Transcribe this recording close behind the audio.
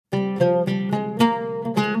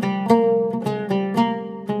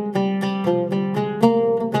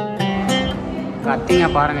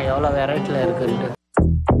வெரைட்டியில் இருக்குன்ட்டு.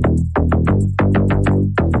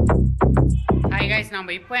 Hi guys,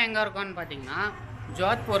 நம்ம இப்போ எங்கே இருக்கோம்னு பார்த்தீங்கன்னா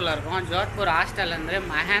ஜோத்பூரில் இருக்கோம். ஜோத்பூர் ஹாஸ்டல்லேருந்து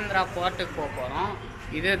மெஹேந்திரா போர்ட்டுக்கு போக போகிறோம்.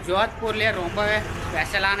 இது ஜோத்பூர்லேயே ரொம்பவே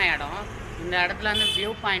ஸ்பெஷலான இடம். இந்த இடத்துலேருந்து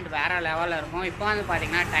வியூ பாயிண்ட் வேறு லெவலில் இருக்கும். இப்போ வந்து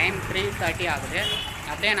பார்த்திங்கன்னா டைம் 3:30 ஆகுது.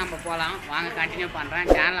 அப்படியே நம்ம போகலாம். வாங்க கண்டினியூ பண்ணுறேன்.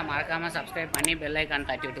 சேனலை மறக்காமல் சப்ஸ்கிரைப் பண்ணி பெல் ஐக்கான்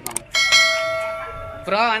தட்டி விட்டுக்கோங்க.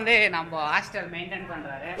 ப்ரோ வந்து நம்ம ஹாஸ்டல் மெயின்டைன்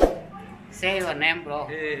பண்ணுறாரு. Say your name, bro.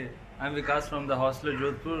 Hey, I'm Vikas from the hostel at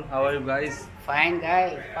Jodhpur. How are you guys? Fine, guy.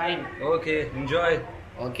 Fine. Okay, enjoy.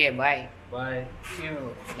 Okay, bye. Bye. See you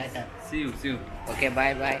later. See you. Okay,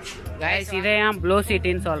 bye. Guys, இதை ஏன் blue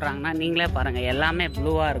சிட்டின்னு சொல்கிறாங்கன்னா நீங்களே பாருங்கள், எல்லாமே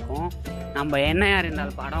ப்ளூவாக இருக்கும். நம்ம என்ன யார்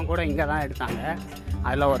இருந்தாலும் படம் கூட இங்கே தான் எடுத்தாங்க.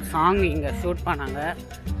 அதில் ஒரு சாங் இங்கே ஷூட் பண்ணாங்க.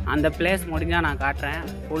 அந்த பிளேஸ் முடிஞ்சால் நான் காட்டுறேன்.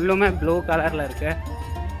 ஃபுல்லுமே ப்ளூ கலரில் இருக்குது.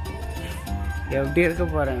 எப்படி இருக்கு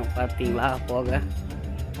பாருங்க, பார்த்தீங்களா? போக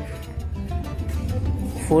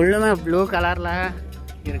ஃபுல்லுமே ப்ளூ கலரில்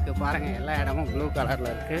இருக்குது பாருங்கள். எல்லா இடமும் ப்ளூ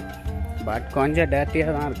கலரில் இருக்குது. பட் கொஞ்சம்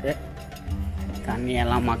டர்ட்டியாக தான் இருக்குது.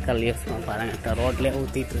 தண்ணியெல்லாம் மக்கள் யூஸ் பண்ண பாருங்கள், ரோட்லேயே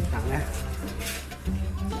ஊற்றிட்டு இருக்காங்க.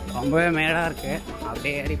 ரொம்பவே மேடாக இருக்குது.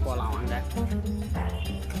 அப்படியே ஏறி போகலாம் வாங்க.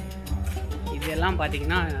 இதெல்லாம்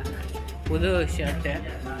பார்த்திங்கன்னா புது ஷர்ட்டு,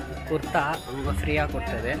 குர்த்தா ரொம்ப ஃப்ரீயாக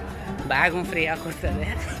கொடுத்தது. பேக்கும் ஃப்ரீயாக கொடுத்தது.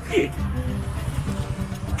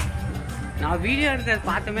 நான் வீடியோ எடுத்தது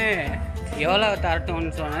பார்த்துமே எவ்வளோ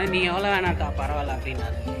தரட்டும்னு சொன்னேன். நீ எவ்வளோ வேணாக்கா பரவாயில்ல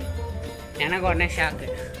அப்படின்னாரு. எனக்கு உடனே ஷாக்கு.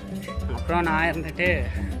 அப்புறம் நான் இருந்துட்டு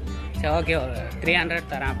சரி ஓகே ஒரு 300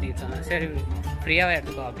 தரேன் அப்படின்னு சொன்னேன். சரி ஃப்ரீயாகவே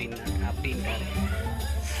எடுத்துக்கோ அப்படின்ட்டாரு.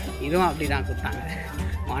 இதுவும் அப்படி தான் கொடுத்தாங்க.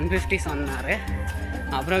 150 சொன்னார்.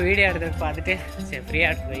 அப்புறம் வீடியோ எடுத்துட்டு பார்த்துட்டு சரி ஃப்ரீயாக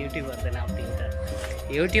எடுத்துக்கோ, யூடியூபர் தானே அப்படின்ட்டார்.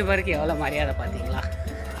 யூடியூபருக்கு எவ்வளோ மரியாதை பார்த்தீங்களா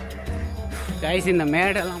கைஸ்? இந்த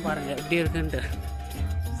மேடெல்லாம் பாருங்கள் எப்படி இருக்குன்ட்டு.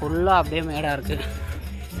 ஃபுல்லாக அப்படியே மேடாக இருக்குது.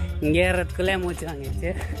 இங்கே ஏறதுக்குள்ளே மூச்சு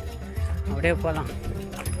வாங்கிடுச்சு. அப்படியே போகலாம்.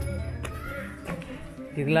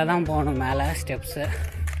 இதில் தான் போகணும் மேலே.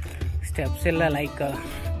 ஸ்டெப்ஸ் இல்லை, லைக்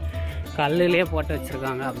கல்லுலேயே போட்டு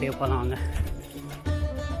வச்சுருக்காங்க. அப்படியே போகலாம் வாங்க.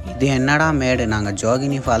 இது என்னடா மேடு, நாங்கள்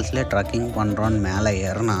ஜோகினி ஃபால்ஸில் ட்ரக்கிங் பண்ணுறோன்னு மேலே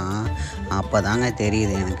ஏறினா அப்போ தாங்க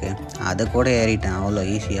தெரியுது எனக்கு. அது கூட ஏறிட்டேன் அவ்வளோ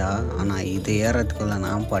ஈஸியாக. ஆனால் இது ஏறுறதுக்குள்ளே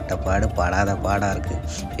நான் பட்ட படாத பாடாக இருக்குது.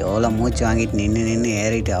 எவ்வளோ மூச்சு வாங்கிட்டு நின்று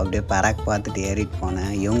ஏறிட்டு அப்படியே பராக் பார்த்துட்டு ஏறிட்டு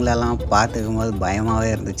போனேன். இவங்களெல்லாம் பார்த்துக்கும் போது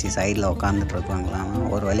பயமாகவே இருந்துச்சு, சைடில் உட்காந்துட்டு இருக்காங்களாம்.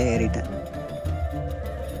 ஒரு வழியாக ஏறிட்டேன்.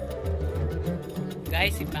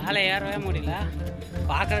 கைஸ் மேலே ஏறவே முடியல.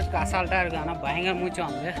 பார்க்குறதுக்கு அசால்ட்டாக இருக்குது, ஆனால் பயங்கர மூச்சு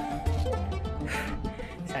வாங்குது.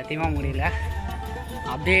 சத்தியமாக முடியல.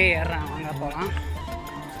 அப்படியே ஏறுறேன் வாங்க போகலாம்.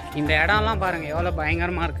 இந்த இடம்லாம் பாருங்கள் எவ்வளோ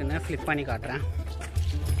பயங்கரமாக இருக்குன்னு ஃப்ளிப் பண்ணி காட்டுறேன்.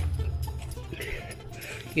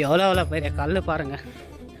 எவ்வளோ பெரிய கல் பாருங்கள்.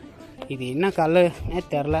 இது என்ன கல்லுன்னே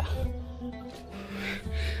தெரில.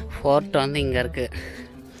 ஃபோர்ட் வந்து இங்கே இருக்குது.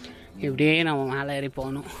 இப்படியே நம்ம மேலே ஏறி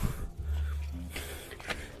போகணும்.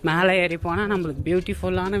 மேலே ஏறி போனால் நம்மளுக்கு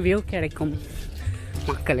பியூட்டிஃபுல்லான வியூ கிடைக்கும்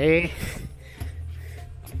மக்களே.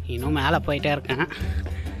 இன்னும் மேலே போயிட்டே இருக்கேன்.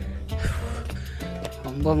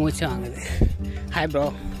 ரொம்ப மூச்சு வாங்குது. Hi bro.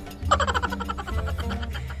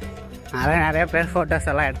 நிறைய பேர் ஃபோட்டோஸ்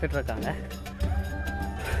எல்லாம் எடுத்துகிட்டு இருக்காங்க.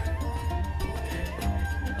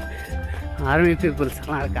 ஆர்மி பீப்புள்ஸ்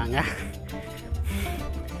எல்லாம் இருக்காங்க.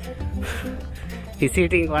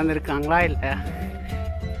 விசிட்டிங்க்கு வந்திருக்காங்களா இல்லை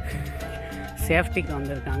சேஃப்டிக்கு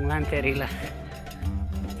வந்திருக்காங்களான்னு தெரியல.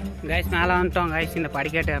 கைஸ் மேலே வந்துட்டோம் கைஸ். இந்த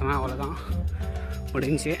படிக்கட்டு ஏறினா அவ்வளோதான்,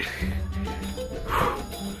 முடிஞ்சு.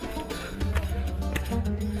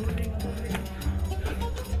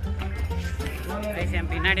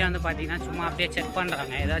 என் பின்னாடி வந்து பார்த்தீங்கன்னா சும்மா அப்படியே செக்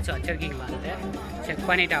பண்ணுறாங்க, ஏதாச்சும் வச்சுருக்கீங்களான்ட்டு செக்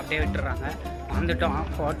பண்ணிவிட்டு அப்படியே விட்டுறாங்க. வந்துட்டோம்,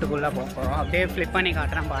 ஃபோர்ட்டுக்குள்ளே போகிறோம். அப்படியே ஃப்ளிப் பண்ணி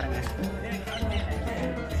காட்டுறேன் பாருங்கள்.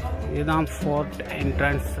 இதுதான் ஃபோர்ட்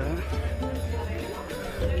என்ட்ரன்ஸு.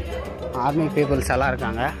 ஆர்மி பீப்புள்ஸ் எல்லாம்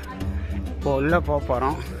இருக்காங்க. இப்போ உள்ளே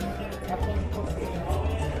போகிறோம்.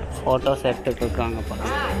 ஃபோட்டோஸ் எடுத்துகிட்டு இருக்காங்க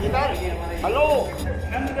பாருங்கள்.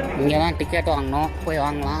 இங்கே தான் டிக்கெட் வாங்கணும், போய்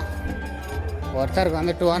வாங்கலாம். ஒருத்தருக்கு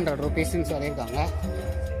வந்து 200 rupeesன்னு சொல்லியிருக்காங்க.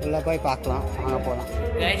 உள்ளே போய் பார்க்கலாம், வாங்க போகலாம்.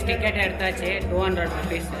 கைஸ் டிக்கெட் எடுத்தாச்சு, 200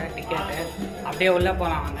 rupees டிக்கெட்டு. அப்படியே உள்ளே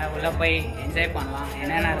போகலாம் வாங்க. உள்ளே போய் என்ஜாய் பண்ணலாம்.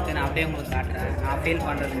 என்னென்ன இருக்குதுன்னு அப்படியே உங்களுக்கு காட்டுறேன். நான் ஃபீல்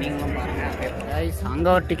பண்ணுறது நீங்களும் பாருங்கள். அப்படியே கைஸ் அங்கே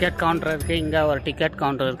ஒரு டிக்கெட் கவுண்டர் இருக்குது, இங்கே ஒரு டிக்கெட்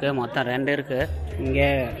கவுண்டர் இருக்குது. மொத்தம் 2 இருக்குது. இங்கே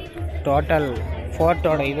டோட்டல்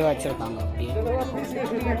ஃபோர்ட்டோட இது வச்சுருக்காங்க. அப்படியே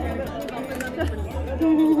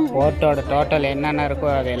ஃபோர்ட்டோட டோட்டல் என்னென்ன இருக்கோ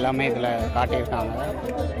அது எல்லாமே இதில் காட்டியிருக்காங்க.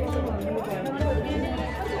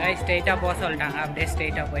 ஸ்ட்ரெயிட்டாக போக சொல்லிட்டாங்க. அப்படியே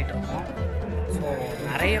ஸ்ட்ரெயிட்டாக போயிட்டுருக்கோம். ஸோ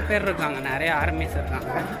நிறைய பேர் இருக்காங்க, நிறைய ஆர்மிஸ்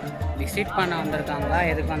இருக்காங்க. விசிட் பண்ண வந்திருக்காங்களா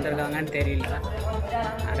எதுக்கு வந்திருக்காங்கன்னு தெரியல.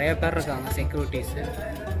 நிறைய பேர் இருக்காங்க செக்யூரிட்டிஸு.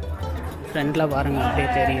 ஃப்ரண்டில் பாருங்கள் அப்படியே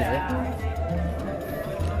தெரியுது.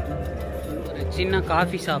 ஒரு சின்ன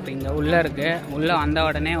காஃபி ஷாப் இங்கே உள்ளே இருக்குது. உள்ளே வந்த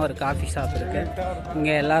உடனே ஒரு காஃபி ஷாப் இருக்குது.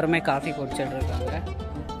 இங்கே எல்லாருமே காஃபி குடிச்சிட்டு இருக்காங்க.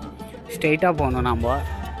 ஸ்ட்ரெயிட்டாக போகணும் நம்ம.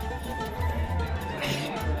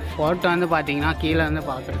 ஃபோட்டோ வந்து பார்த்தீங்கன்னா கீழே வந்து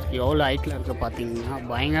பார்க்குறதுக்கு எவ்வளோ ஹைட்டில் இருக்குது பார்த்தீங்கன்னா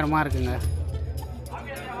பயங்கரமாக இருக்குங்க.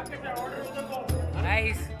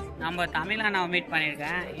 கைஸ், நம்ம தமிழண்ணாவை மீட்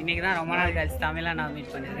பண்ணியிருக்கேன். இன்றைக்கி தான் ரொம்ப நாள் கழிச்சு தமிழண்ணாவை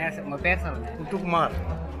மீட் பண்ணியிருக்கேன். உங்கள் பேர் சொல்லுங்கள். முத்துக்குமார்.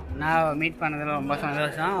 நான் மீட் பண்ணதில் ரொம்ப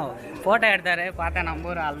சந்தோஷம். ஃபோட்டோ எடுத்தார், பார்த்தா நம்ம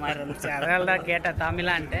ஒரு ஆள் மாதிரி இருந்துச்சு. அதனால தான் கேட்டேன்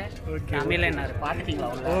தமிழான்ட்டு. தமிழ் என்ன பார்த்துட்டீங்களா?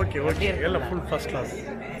 ஓகே ஓகே, எல்லாம் full first class.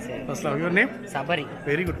 First class. Your name? Sabari.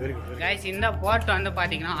 Very good very good. Guys, இந்த போர்ட் வந்து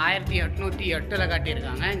பார்த்தீங்கன்னா 1808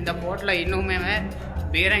 கட்டியிருக்காங்க. இந்த போர்ட்டில் இன்னுமே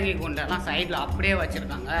பீரங்கி குண்டெல்லாம் சைடில் அப்படியே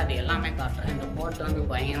வச்சுருக்காங்க. அது எல்லாமே காட்டுறேன். இந்த போர்ட் வந்து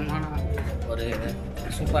பயங்கரமான ஒரு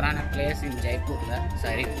சூப்பரான பிளேஸ் இன் ஜெய்ப்பூரில்,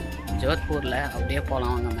 சரி ஜோத்பூரில். அப்படியே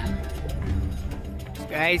போகலாம் வாங்க மேலே.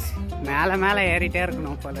 கைஸ், மேலே ஏறிட்டே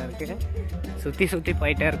இருக்கணும் போல இருக்குது. சுற்றி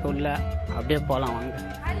போயிட்டே இருக்கு உள்ள. அப்படியே போகலாம் வாங்க.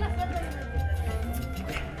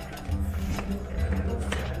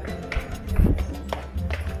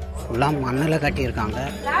 ஃபுல்லாக மண்ணில் கட்டியிருக்காங்க.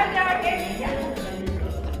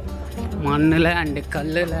 மண்ணில் அண்டு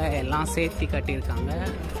கல்லில் எல்லாம் சேர்த்து கட்டியிருக்காங்க.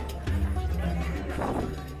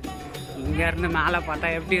 இங்கேருந்து மேலே பார்த்தா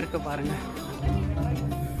எப்படி இருக்கு பாருங்கள்.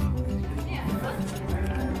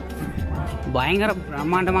 பயங்கர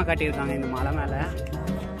பிரம்மாண்டமாக கட்டியிருக்காங்க இந்த மலை மேலே.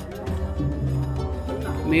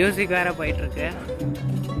 மியூசிக் வேறு போயிட்டுருக்கு.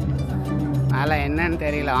 மேலே என்னன்னு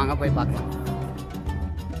தெரியல, வாங்க போய் பார்க்கலாம்.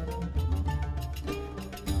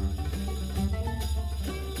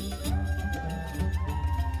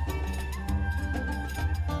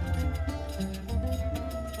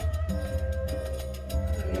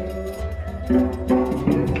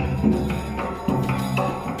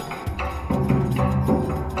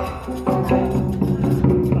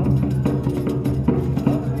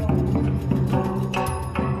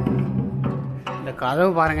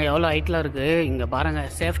 கதவு பாருங்கள் எவ்வளோ ஹைட்டில் இருக்குது. இங்கே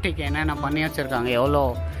பாருங்கள் சேஃப்டிக்கு என்னென்ன பண்ணி வச்சுருக்காங்க, எவ்வளோ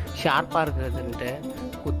ஷார்ப்பாக இருக்குதுன்ட்டு.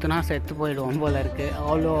 குத்துனா செத்து போயிடுவோம் போல் இருக்குது,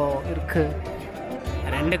 அவ்வளோ இருக்குது.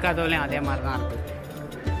 2 கதவுலையும் அதே மாதிரி தான் இருக்குது.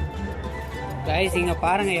 கைஸ், இங்கே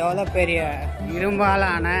பாருங்கள் எவ்வளோ பெரிய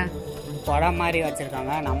இரும்பாலான படம் மாதிரி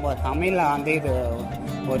வச்சுருக்காங்க. நம்ம தமிழில் வந்து இது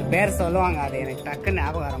ஒரு பேர் சொல்லுவாங்க, அது எனக்கு டக்குன்னு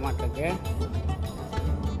ஞாபகம் வர மாட்டேருக்கு.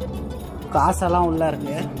 காசெல்லாம் உள்ளே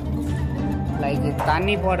இருக்குது. லைக்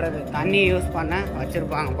தண்ணி போடுறது, தண்ணி யூஸ் பண்ண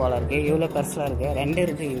வச்சுருப்பாங்க போல இருக்குது. இவ்வளோ பெருசாக இருக்குது. 2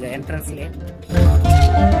 இருக்குது இந்த என்ட்ரன்ஸ்லேயே.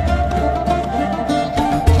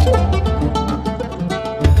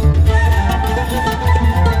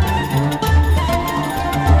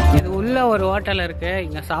 இது உள்ளே ஒரு ஹோட்டல் இருக்குது.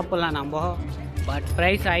 இங்கே சாப்பிட்லாம் நம்ம. பட்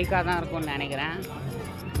ப்ரைஸ் ஹைக்காக தான் இருக்கும்னு நினைக்கிறேன்.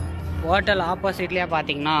 ஹோட்டல் ஆப்போசிட்லேயே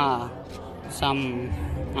பார்த்தீங்கன்னா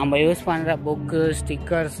நம்ம யூஸ் பண்ணுற புக்கு,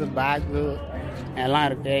 ஸ்டிக்கர்ஸு, பேக்கு எல்லாம்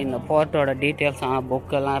இருக்குது. இந்த போர்ட்டோட டீட்டெயில்ஸான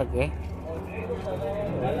புக்கெல்லாம் இருக்குது.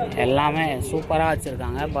 எல்லாமே சூப்பராக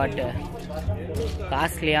வச்சுருக்காங்க. பட்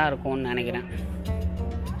காஸ்ட்லியாக இருக்கும்னு நினைக்கிறேன்.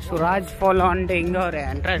 சுராஜ் ஃபோலோன்ட்டு இங்கே ஒரு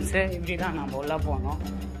என்ட்ரன்ஸு. இப்படி தான் நம்ம உள்ளே போனோம்.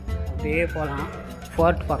 அப்படியே போகலாம்.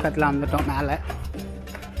 ஃபோர்ட் பக்கத்தில் வந்துட்டோம் மேலே.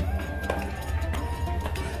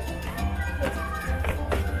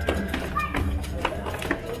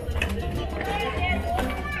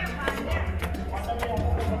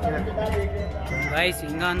 கைஸ்,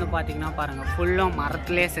 இங்கே வந்து பார்த்தீங்கன்னா பாருங்கள் ஃபுல்லும்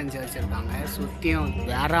மரத்துலேயே செஞ்சு வச்சுருக்காங்க. சுற்றியும்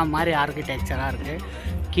வேறு மாதிரி ஆர்கிடெக்சராக இருக்குது.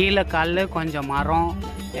 கீழே கல், கொஞ்சம் மரம்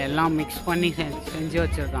எல்லாம் மிக்ஸ் பண்ணி செஞ்சு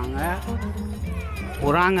வச்சுருக்காங்க.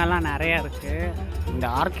 புறாங்கெல்லாம் நிறையா இருக்குது. இந்த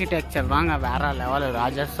ஆர்கிடெக்சர் தாங்க வேறு லெவலு.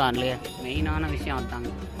 ராஜஸ்தான்லேயே மெயினான விஷயம்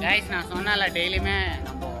வந்தாங்க. கைஸ், நான் சொன்னால டெய்லியுமே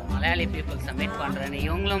நம்ம மலையாளி பீப்புள்ஸை மீட் பண்ணுறேன்னு.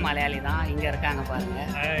 இவங்களும் மலையாளி தான். இங்கே இருக்காங்க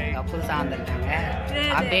பாருங்கள், கப்புள்ஸாக வந்துருக்காங்க.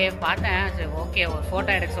 அப்படியே பார்த்தேன், சரி ஓகே ஒரு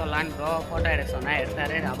ஃபோட்டோ எடுக்க சொல்லலான்னு ப்ரோ. ஃபோட்டோ எடுக்க சொன்னால்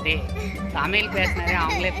எடுத்தாரு. அப்படியே தமிழ் பேசினாரு,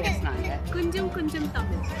 அவங்களே பேசினாங்க. கொஞ்சம்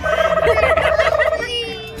தமிழ்.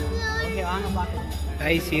 ஓகே வாங்க பார்க்கலாம்.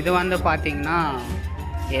 கைஸ், இது வந்து பார்த்தீங்கன்னா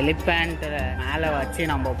எலிஃபண்ட் மேலே வச்சு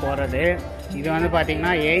நம்ம போகிறது. இது வந்து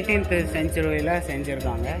பார்த்திங்கன்னா 18th செஞ்சுரியில்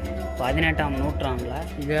செஞ்சுருக்காங்க, 18ஆம் நூற்றாண்டில்.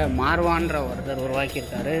 இதை மார்வான்ற ஒருத்தர்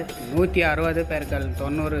உருவாக்கியிருக்காரு. 160 x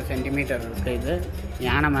 90 சென்டிமீட்டர் இருக்குது. இது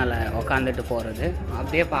யானை மேலே உக்காந்துட்டு போகிறது.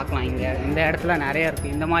 அப்படியே பார்க்கலாம். இங்கே இந்த இடத்துல நிறைய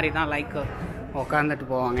இருக்குது. இந்த மாதிரி தான் லைக் உக்காந்துட்டு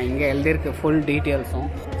போவாங்க. இங்கே எழுதியிருக்கு ஃபுல்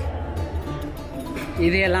டீட்டெயில்ஸும்.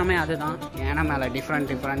 இது எல்லாமே அதுதான். யானை மேலே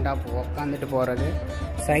டிஃப்ரெண்ட்டாக உக்காந்துட்டு போகிறது.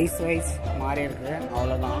 சைஸ் வைஸ் மாறி இருக்குது,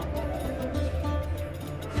 அவ்வளோதான்.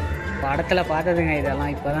 படத்தில் பார்த்ததுங்க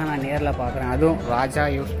இதெல்லாம். இப்போ தான் நான் நேரில் பார்க்குறேன். அதுவும் ராஜா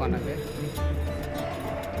யூஸ் பண்ணது.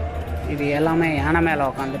 இது எல்லாமே யானை மேலே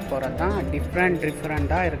உக்காந்துட்டு போகிறது தான்.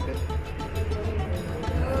 டிஃப்ரெண்ட்டாக இருக்குது.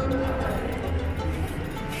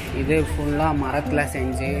 இது ஃபுல்லாக மரத்தில்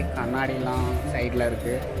செஞ்சு கண்ணாடிலாம் சைடில்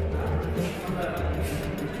இருக்குது,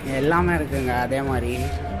 எல்லாமே இருக்குங்க. அதே மாதிரி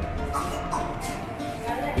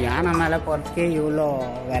யானை மேலே போகிறதுக்கே இவ்வளோ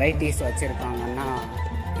வெரைட்டிஸ் வச்சுருக்காங்கன்னா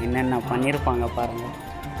என்னென்ன பண்ணியிருப்பாங்க பாருங்கள்.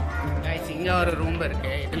 இங்கே ஒரு ரூம்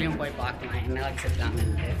இருக்குது, இதுலேயும் போய் பார்க்கலாம் என்ன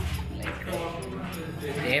வச்சுருக்காங்கன்ட்டு. லைக்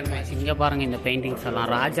இங்கே பாருங்கள், இந்த பெயிண்டிங்ஸ் எல்லாம்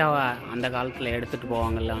ராஜாவை அந்த காலத்தில் எடுத்துகிட்டு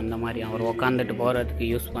போவாங்கள்ல, அந்த மாதிரி அவர் உக்காந்துட்டு போகிறதுக்கு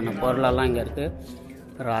யூஸ் பண்ண பொருளெல்லாம் இங்கே இருக்குது.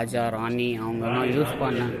 ராஜா ராணி அவங்கெல்லாம் யூஸ்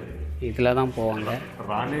பண்ண இதில் தான் போவாங்க.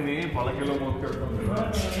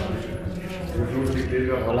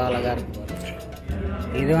 அவ்வளோ அழகாக இருக்கு.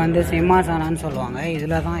 இது வந்து சிம்மாசனான்னு சொல்லுவாங்க,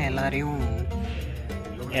 இதில் தான் எல்லாரையும்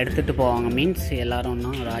எடுத்துகிட்டு போவாங்க. மீன்ஸ்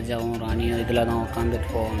எல்லோரும்னா ராஜாவும் ராணியும் இதில் தான் உட்காந்துட்டு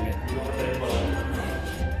போவாங்க.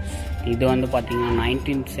 இது வந்து பார்த்திங்கன்னா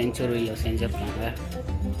 19th செஞ்சுரியில் செஞ்சுருக்காங்க.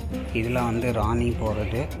 இதில் வந்து ராணி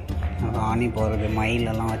போகிறது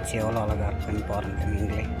மயிலெல்லாம் வச்சு எவ்வளோ அழகாக இருக்குன்னு பாருங்கள்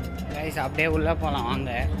நீங்களே. கைஸ் அப்படியே உள்ளே போகலாம்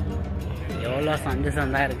வாங்க. எவ்வளோ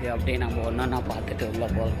சந்தாக இருக்குது அப்படியே நம்ம ஒன்றா பார்த்துட்டு உள்ளே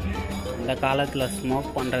போகலாம். இந்த காலத்தில் ஸ்மோக்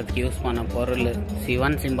பண்ணுறதுக்கு யூஸ் பண்ண பொருள்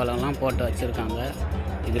சிவன் சிம்பலெல்லாம் போட்டு வச்சுருக்காங்க.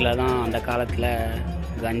 இதில் தான் அந்த காலத்தில்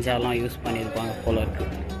கஞ்சாலாம் யூஸ் பண்ணியிருப்பாங்க போல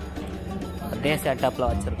இருக்குது. அதே செட்டப்பில்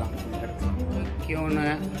வச்சுருக்காங்க. முக்கியம்னு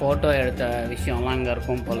ஃபோட்டோ எடுத்த விஷயம்லாம் இங்கே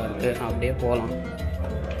இருக்கும் போல இருக்குது. அப்படியே போகலாம்.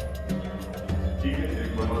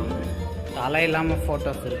 தலை இல்லாமல்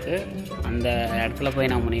ஃபோட்டோஸ் இருக்குது, அந்த இடத்துல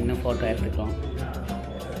போய் நம்ம நின்று ஃபோட்டோ எடுத்துக்கலாம்.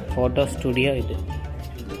 ஃபோட்டோ ஸ்டுடியோ இது.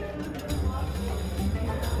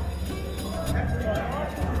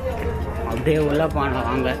 அப்படியே உள்ளே போகலாம்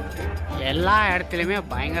வாங்க. எல்லா இடத்துலையுமே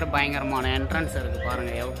பயங்கரமான என்ட்ரன்ஸ் இருக்குது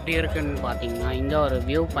பாருங்கள். எப்படி இருக்குதுன்னு பார்த்தீங்கன்னா இங்கே ஒரு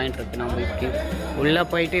வியூ பாயிண்ட் இருக்குது. நம்ம இப்படி உள்ளே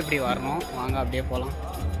போயிட்டு இப்படி வரணும் வாங்க. அப்படியே போகலாம்.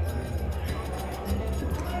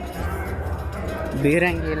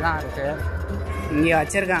 பீரங்கிலாம் இருக்குது இங்கே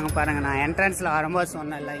வச்சுருக்காங்க பாருங்கள். நான் என்ட்ரன்ஸில் வரும்போது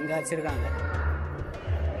சொன்னேன்ல, இங்கே வச்சுருக்காங்க.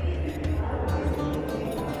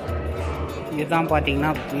 இதுதான்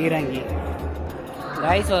பார்த்தீங்கன்னா பீரங்கி.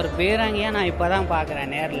 கைஸ் ஒரு பீரங்கியை நான் இப்போ தான்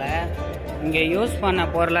பார்க்குறேன் நேரில். இங்கே யூஸ் பண்ண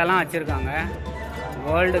பொருளெல்லாம் வச்சுருக்காங்க,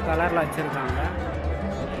 கோல்டு கலரில் வச்சுருக்காங்க.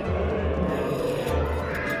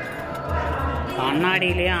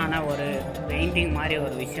 கண்ணாடியிலேயே ஆனால் ஒரு பெயிண்டிங் மாதிரி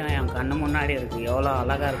ஒரு விஷயம் என் கண்ணு முன்னாடி இருக்குது. எவ்வளோ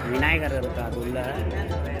அழகாக இருக்குது. விநாயகர் இருக்குது அது உள்ள.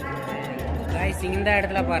 கைஸ் இந்த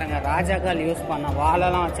இடத்துல பாருங்கள், ராஜாக்கள் யூஸ் பண்ண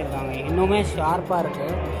வாலெல்லாம் வச்சுருக்காங்க. இன்னுமே ஷார்ப்பாக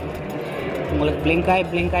இருக்குது. உங்களுக்கு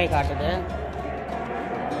பிளிங்காய் காட்டுது.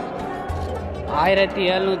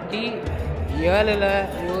 1707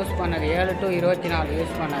 யூஸ் பண்ணது, 7 to 24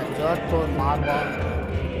 யூஸ் பண்ணது ஜோத்பூர் மார்பல்.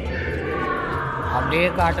 அப்படியே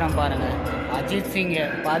காட்டுறேன் பாருங்கள். அஜித் சிங்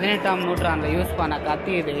 18ஆம் நூற்றாண்டில் யூஸ் பண்ண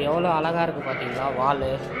கத்தி. இது எவ்வளோ அழகாக இருக்குது பார்த்தீங்களா வால்.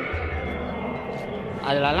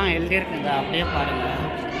 அதிலெல்லாம் எழுதியிருக்குங்க. அப்படியே பாருங்கள்,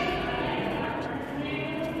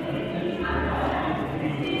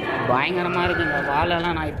 பயங்கரமாக இருக்குங்க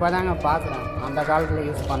வாலெல்லாம். நான் இப்போ தாங்க பார்க்குறேன் அந்த காலத்தில்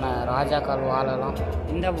யூஸ் பண்ண ராஜாக்கள் வாலெல்லாம்.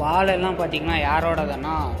 இந்த வாலெல்லாம் பார்த்திங்கன்னா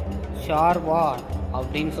யாரோடதுன்னா ஷார்வா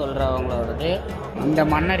அப்படின்னு சொல்கிறவங்களோடது. இந்த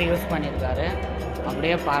மன்னர் யூஸ் பண்ணியிருக்காரு.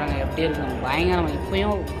 அப்படியே பாருங்கள் எப்படி இருக்குங்க. பயங்கரமாக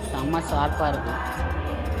இப்போயும் செம்ம ஷார்ப்பாக இருக்குது.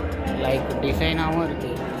 லைக் டிசைனாகவும்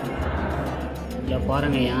இருக்குது. இதில்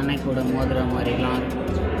பாருங்கள் யானை கூட மோதுற மாதிரிலாம் இருக்குது.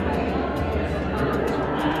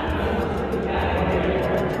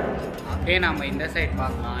 அப்படியே நம்ம இந்த சைட்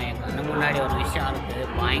பார்க்கலாம். என் கண்ணு முன்னாடி ஒரு விஷயம் இருக்குது,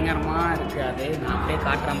 பயங்கரமாக இருக்குது. அது நான் அப்படியே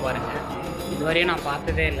காட்டுறேன் பாருங்கள். இதுவரையும் நான்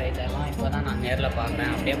பார்த்ததே இல்லை இதெல்லாம், இப்போ தான் நான் நேரில்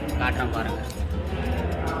பார்க்குறேன். அப்படியே காட்டுறேன் பாருங்கள்.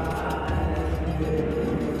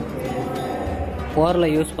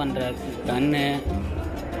 போரில் யூஸ் பண்ணுற கன்று,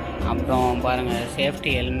 அப்புறம் பாருங்கள்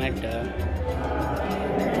சேஃப்டி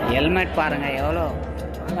ஹெல்மெட் பாருங்கள் எவ்வளோ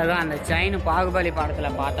அதான். அந்த செயின் பாகுபலி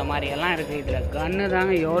படத்தில் பார்த்த மாதிரி எல்லாம் இருக்குது. இதில் கன்று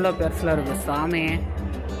தாங்க எவ்வளோ பெருசில் இருக்குது சாமி.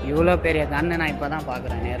 இவ்வளோ பெரிய கன்று நான் இப்போ தான்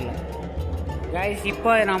பார்க்குறேன் நேரில். கைஸ்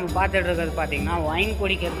இப்போ நம்ம பார்த்துட்டு இருக்கிறது பார்த்திங்கன்னா ஒயின்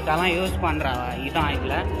குடிக்கிறதுக்கெல்லாம் யூஸ் பண்ணுற இதான்.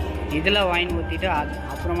 இதில் ஒயின் ஊற்றிட்டு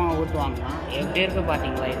அப்புறமா ஊற்றுவாங்களாம். எப்படி இருக்குது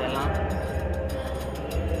பார்த்தீங்களா இதெல்லாம்.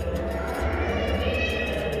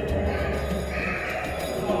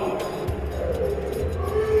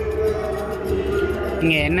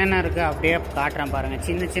 இங்கே என்னென்ன இருக்குது அப்படியே காட்டுறேன் பாருங்கள்.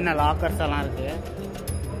 சின்ன லாக்கர்ஸ் எல்லாம் இருக்குது.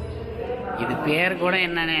 இது பேர் கூட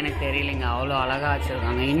என்னன்னு எனக்கு தெரியலைங்க, அவ்வளோ அழகாக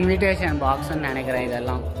வச்சுருக்காங்க. இன்விடேஷன் பாக்ஸ்ன்னு நினைக்கிறேன்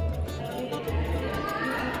இதெல்லாம்.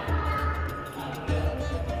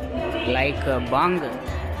 லைக் பாங்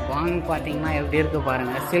பார்த்தீங்கன்னா எப்படி இருக்குது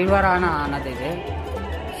பாருங்கள்.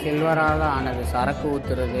 சில்வரால் ஆனது. சரக்கு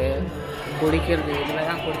ஊற்றுறது, குடிக்கிறது, இதில்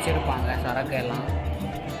தான் குடிச்சிருப்பாங்க சரக்கு எல்லாம்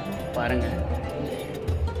பாருங்கள்.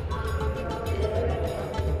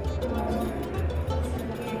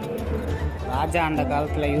 ராஜா அந்த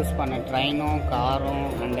காலத்தில் யூஸ் பண்ண ட்ரெயினும் காரும்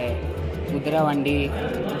அண்டு குதிரை வண்டி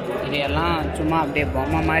இதையெல்லாம் சும்மா அப்படியே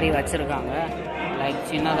பொம்மை மாதிரி வச்சுருக்காங்க. லைக்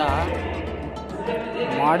சின்னதாக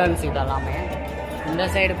மாடல்ஸ் இதெல்லாமே. இந்த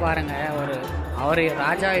சைடு பாருங்கள், அவர்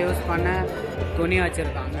ராஜா யூஸ் பண்ண துணி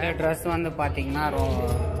வச்சுருக்காங்க. ட்ரெஸ் வந்து பார்த்திங்கன்னா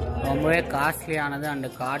ரொம்பவே காஸ்ட்லியானது அண்டு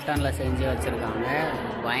காட்டனில் செஞ்சு வச்சுருக்காங்க.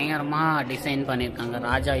 பயங்கரமாக டிசைன் பண்ணியிருக்காங்க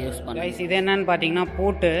ராஜா யூஸ் பண்ண. இது என்னன்னு பார்த்தீங்கன்னா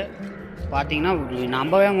பூட்டு. பார்த்தீங்கன்னா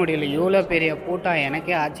நம்பவே முடியல, இவ்வளோ பெரிய பூட்டாக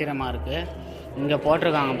எனக்கே ஆச்சரியமாக இருக்குது. இங்கே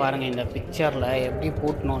போட்டிருக்காங்க பாருங்கள் இந்த பிக்சரில் எப்படி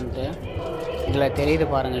பூட்டணுன்ட்டு. இதில் தெரியுது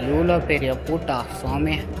பாருங்கள் இவ்வளோ பெரிய பூட்டா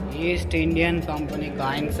சுவாமி. ஈஸ்ட் இந்தியன் கம்பெனி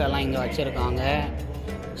காயின்ஸ் எல்லாம் இங்கே வச்சுருக்காங்க.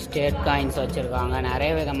 ஸ்டேட் காயின்ஸ் வச்சுருக்காங்க.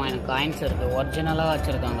 நிறைய விதமான காயின்ஸ் இருக்குது. ஒரிஜினலாக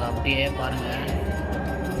வச்சுருக்காங்க. அப்படியே பாருங்கள்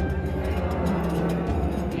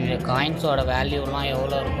இந்த காயின்ஸோட வேல்யூலாம்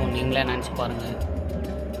எவ்வளோ இருக்கும் நீங்களே நினச்சி பாருங்கள்.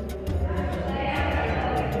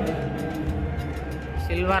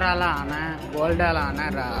 சில்வரால் ஆன கோல்டால் ஆன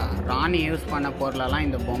ராணி யூஸ் பண்ண பொருளெல்லாம்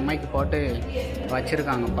இந்த பொம்மைக்கு போட்டு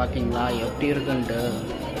வச்சுருக்காங்க. பார்த்தீங்களா எப்படி இருக்குன்ட்டு.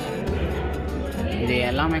 இது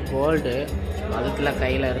எல்லாமே கோல்டு, கழுத்தில்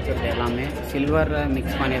கையில் இருக்கிறது எல்லாமே சில்வரில்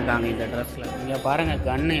மிக்ஸ் பண்ணியிருக்காங்க இந்த ட்ரெஸ்ஸில். இங்கே பாருங்கள்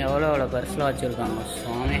கன்று எவ்வளோ பெருசில் வச்சுருக்காங்க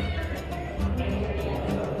சுவாமி.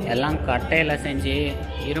 எல்லாம் கட்டையில் செஞ்சு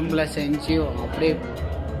இரும்பில் செஞ்சு அப்படியே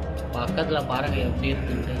பக்கத்தில் பாருங்கள் எப்படி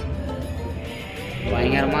இருக்குன்ட்டு.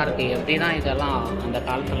 பயங்கரமாக இருக்குது. எப்படி தான் இதெல்லாம் அந்த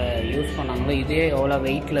காலத்தில் யூஸ் பண்ணாங்களோ இதே எவ்வளோ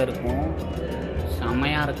வெயிட்டில் இருக்கும்.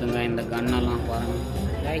 செம்மையாக இருக்குங்க இந்த கன்னெல்லாம் பாருங்கள்.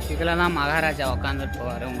 கைஸ் இதில் தான் மகாராஜா உட்காந்துட்டு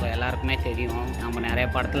போவார். உங்கள் எல்லாருக்குமே தெரியும், நம்ம நிறைய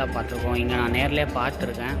படத்தில் பார்த்துருக்கோம். இங்கே நான் நேர்லேயே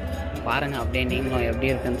பார்த்துருக்கேன். பாருங்கள் அப்படியே நீங்களும்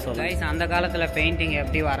எப்படி இருக்குன்னு சொல்லுங்கள். கைஸ் அந்த காலத்தில் பெயிண்டிங்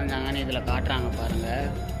எப்படி வரைஞ்சாங்கன்னு இதில் காட்டுறாங்க பாருங்கள்.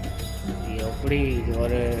 எப்படி இது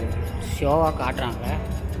ஒரு ஷோவாக காட்டுறாங்க.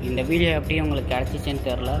 இந்த வீடியோ எப்படி உங்களுக்கு கிடச்சிச்சின்னு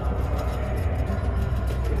தெரில.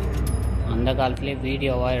 அந்த காலத்துலேயே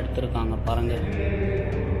வீடியோவாக எடுத்திருக்காங்க பாருங்கள்.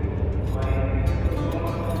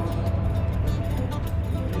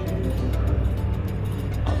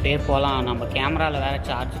 அப்படியே போகலாம். நம்ம கேமராவில் வேறு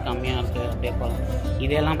சார்ஜ் கம்மியாக இருக்குது. அப்படியே போகலாம்.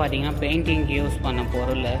 இதெல்லாம் பார்த்தீங்கன்னா பெயிண்டிங்க்கு யூஸ் பண்ண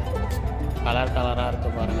பொருள் கலர் கலராக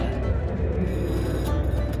இருக்குது பாருங்கள்.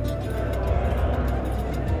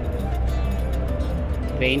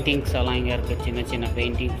 பெயிண்டிங்ஸ் எல்லாம் இங்கே இருக்குது. சின்ன சின்ன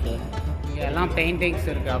பெயிண்டிங்ஸு இங்கே எல்லாம்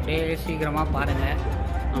பெயிண்டிங்ஸ் இருக்குது. அப்படியே சீக்கிரமாக பாருங்கள்.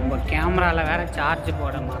 நம்ம கேமராவில் வேறு சார்ஜ்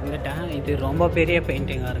போட மறந்துட்டேன். இது ரொம்ப பெரிய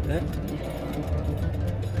பெயிண்டிங்காக இருக்குது.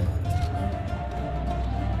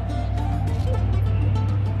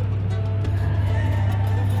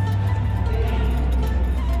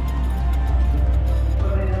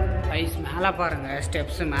 ஐஸ் மேலே பாருங்கள்,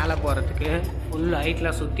 ஸ்டெப்ஸு மேலே போகிறதுக்கு ஃபுல்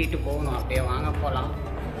ஹைட்டில் சுற்றிட்டு போகணும். அப்படியே வாங்க போகலாம்.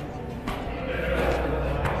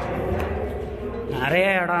 நிறைய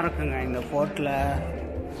இடம் இருக்குங்க இந்த ஃபோர்ட்டில்.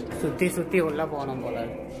 சுற்றி உள்ளே போகணும் போல்.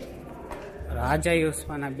 ராஜா யூஸ்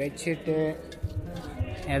பண்ண பெட்ஷீட்டு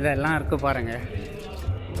இதெல்லாம் இருக்குது பாருங்கள்.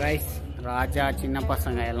 கைஸ் ராஜா சின்ன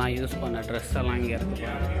பசங்க எல்லாம் யூஸ் பண்ண ட்ரெஸ் எல்லாம் இங்கே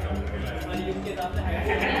இருக்குது.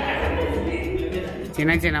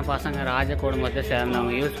 சின்ன சின்ன பசங்க ராஜ குடும்பத்தை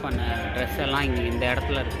சேர்ந்தவங்க யூஸ் பண்ண ட்ரெஸ் எல்லாம் இங்கே இந்த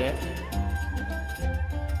இடத்துல இருக்குது.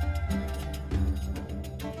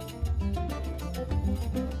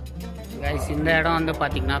 கைஸ் இந்த இடம் வந்து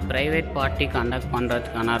பார்த்திங்கன்னா ப்ரைவேட் பார்ட்டி கண்டக்ட்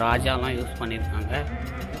பண்ணுறதுக்கான ராஜாலாம் யூஸ் பண்ணியிருக்காங்க.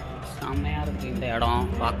 செம்மையாக இருக்குது இந்த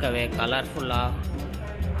இடம் பார்க்கவே. கலர்ஃபுல்லாக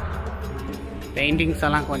பெயிண்டிங்ஸ்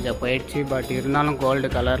எல்லாம் கொஞ்சம் போயிடுச்சு, பட் இருந்தாலும் கோல்டு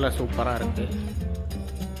கலரில் சூப்பராக இருக்குது.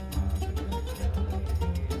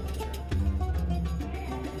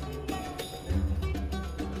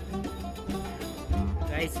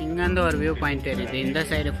 கைஸ் இங்கேருந்து ஒரு வியூ பாயிண்ட் தெரியுது. இந்த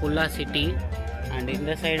சைடு ஃபுல்லாக சிட்டி அண்ட்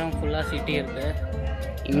இந்த சைடும் ஃபுல்லாக சிட்டி இருக்குது.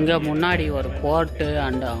 இங்கே முன்னாடி ஒரு ஃபோர்ட்டு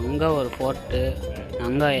அண்டு அங்கே ஒரு ஃபோர்ட்டு,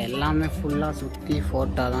 அங்கே எல்லாமே ஃபுல்லாக சுற்றி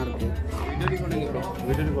ஃபோர்ட்டாக தான் இருக்குது.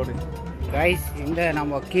 கைஸ் இந்த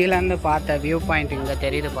நம்ம கீழேருந்து பார்த்த வியூ பாயிண்ட் இங்கே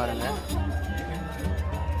தெரியுது பாருங்கள்.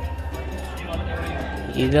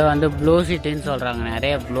 இது வந்து ப்ளூ சிட்டின்னு சொல்கிறாங்க.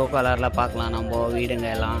 நிறைய ப்ளூ கலரில் பார்க்கலாம் நம்ம வீடுங்க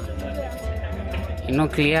எல்லாம்.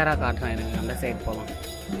 இன்னும் கிளியராக காட்டுறேன் எனக்கு. அந்த சைடு போகலாம்.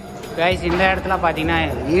 கைஸ் இந்த இடத்துல பார்த்தீங்கன்னா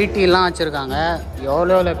ஈட்டிலாம் வச்சுருக்காங்க.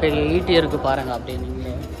 எவ்வளோ பெரிய ஈட்டி இருக்குது பாருங்கள். அப்படின்னு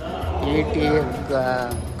ஈட்டி,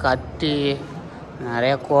 கத்தி,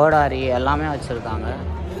 நிறைய கோடாரி எல்லாமே வச்சுருக்காங்க.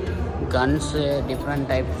 கன்ஸு, டிஃப்ரெண்ட்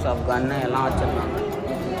டைப்ஸ் ஆஃப் கன்னு எல்லாம் வச்சுருக்காங்க.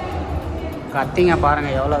 கத்திங்க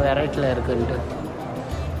பாருங்கள் எவ்வளோ வெரைட்டியில் இருக்குன்ட்டு.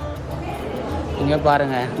 இங்கே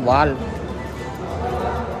பாருங்கள்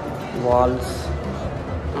Waals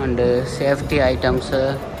and safety items,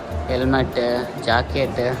 helmet,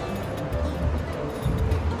 jacket.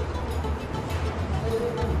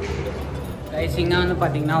 கைஸிங்க வந்து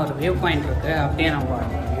பார்த்திங்கன்னா ஒரு வியூ பாயிண்ட் இருக்குது. அப்படியே நம்ம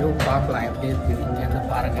வியூ பார்க்கலாம் எப்படி இருக்குது. இங்கேருந்து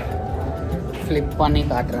பாருங்கள். ஃப்ளிப் பண்ணி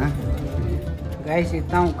காட்டுறேன். கைஸ்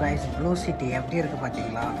இதுதான் கைஸ் ப்ளூ சிட்டி எப்படி இருக்குது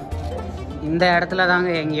பார்த்தீங்களா. இந்த இடத்துல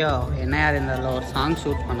தாங்க எங்கேயோ என்ன யார் இந்த ஒரு சாங்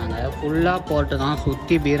ஷூட் பண்ணாங்க. ஃபுல்லாக போட்டு தான்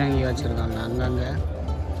சுற்றி பீரங்கி வச்சுருக்காங்க. அங்கங்கே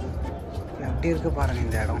எப்படி இருக்குது பாருங்கள்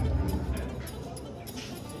இந்த இடம்.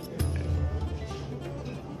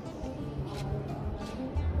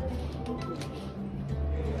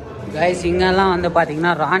 கைஸ் இங்கெல்லாம் வந்து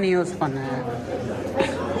பார்த்திங்கன்னா ராணி யூஸ் பண்ண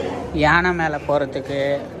யானை மேலே போகிறதுக்கு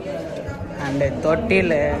அண்டு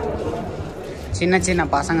தொட்டில் சின்ன சின்ன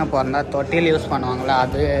பசங்க பிறந்தா தொட்டில் யூஸ் பண்ணுவாங்களா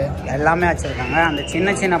அது எல்லாமே வச்சுருக்காங்க. அந்த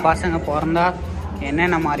சின்ன சின்ன பசங்க பிறந்தா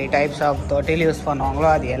என்னென்ன மாதிரி டைப்ஸ் ஆஃப் தொட்டில் யூஸ் பண்ணுவாங்களோ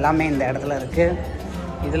அது எல்லாமே இந்த இடத்துல இருக்குது.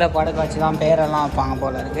 இதில் படுக்க வச்சு தான் பேரெல்லாம் வைப்பாங்க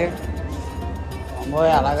போல் இருக்குது. ரொம்பவே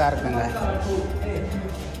அழகாக இருக்குங்க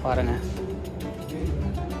பாருங்கள்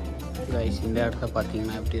கைஸ். இந்த இடத்த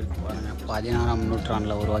பார்த்தீங்கன்னா எப்படி இருக்கு பாருங்கள். 16ஆம்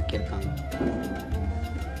நூற்றாண்டில் உருவாக்கியிருக்காங்க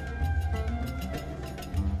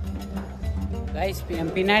கைஸ்.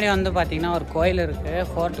 என் பின்னாடி வந்து பார்த்திங்கன்னா ஒரு கோயில் இருக்குது.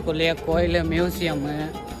 ஃபோர்ட்டுக்குள்ளேயே கோயில், மியூசியம்மு,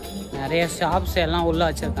 நிறைய ஷாப்ஸ் எல்லாம் உள்ளே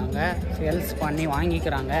வச்சுருக்காங்க. சேல்ஸ் பண்ணி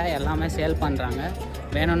வாங்கிக்கிறாங்க, எல்லாமே சேல் பண்ணுறாங்க.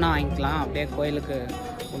 வேணும்னா வாங்கிக்கலாம். அப்படியே கோயிலுக்கு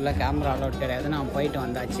உள்ள கேமரா அலோட் கிடையாது. நான் போயிட்டு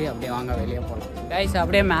வந்தாச்சு. அப்படியே வாங்க வெளியே போகலாம் கைஸ்.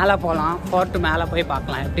 அப்படியே மேலே போகலாம். ஃபோர்ட்டு மேலே போய்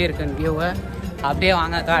பார்க்கலாம் எப்படி இருக்குன்னு வியூவை. அப்படியே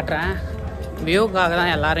வாங்க காட்டுறேன். வியூக்காக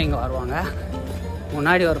தான் எல்லோரும் இங்கே வருவாங்க.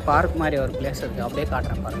 முன்னாடி ஒரு பார்க் மாதிரி ஒரு பிளேஸ் இருக்குது, அப்படியே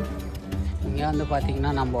காட்டுறேன் பாருங்கள். இங்கே வந்து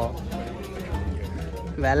பார்த்திங்கன்னா நம்ம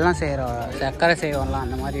வெல்லம் செய்கிறோம், சர்க்கரை செய்வோம்லாம்,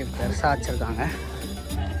 அந்த மாதிரி பெருசாக வச்சுருக்காங்க.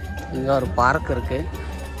 இங்கே ஒரு பார்க் இருக்குது.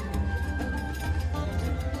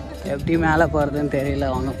 எப்படி மேலே போகிறதுன்னு தெரியல,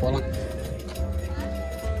 வாங்க போகலாம்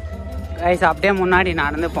கைஸ். அப்படியே முன்னாடி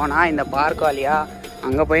நடந்து போனால் இந்த பார்க் வழியாக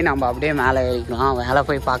அங்கே போய் நம்ம அப்படியே மேலே ஏறிக்கலாம். மேலே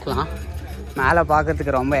போய் பார்க்கலாம். மேலே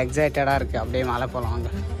பார்க்கறதுக்கு ரொம்ப எக்ஸைட்டடாக இருக்குது. அப்படியே மேலே போகலாம் வாங்க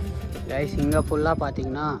கைஸ். இங்கே ஃபுல்லாக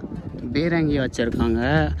பார்த்திங்கன்னா பீரங்கி வச்சுருக்காங்க.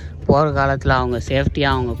 போகிற காலத்தில் அவங்க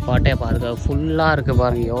சேஃப்டியாக அவங்க கோட்டையை பாருங்க. ஃபுல்லாக இருக்குது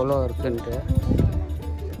பாருங்கள் எவ்வளோ இருக்குன்ட்டு.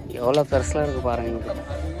 எவ்வளோ பெருசில் இருக்குது பாருங்கள்.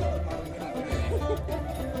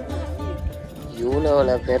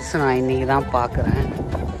 இவ்வளோ பெருசு நான் இன்றைக்கி தான் பார்க்குறேன்.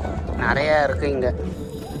 நிறையா இருக்குது இங்கே.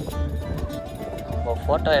 நம்ம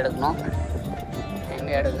ஃபோட்டோ எடுக்கணும்,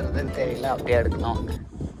 எங்கே எடுக்கிறதுன்னு தெரியல. அப்படியே எடுக்கணும்.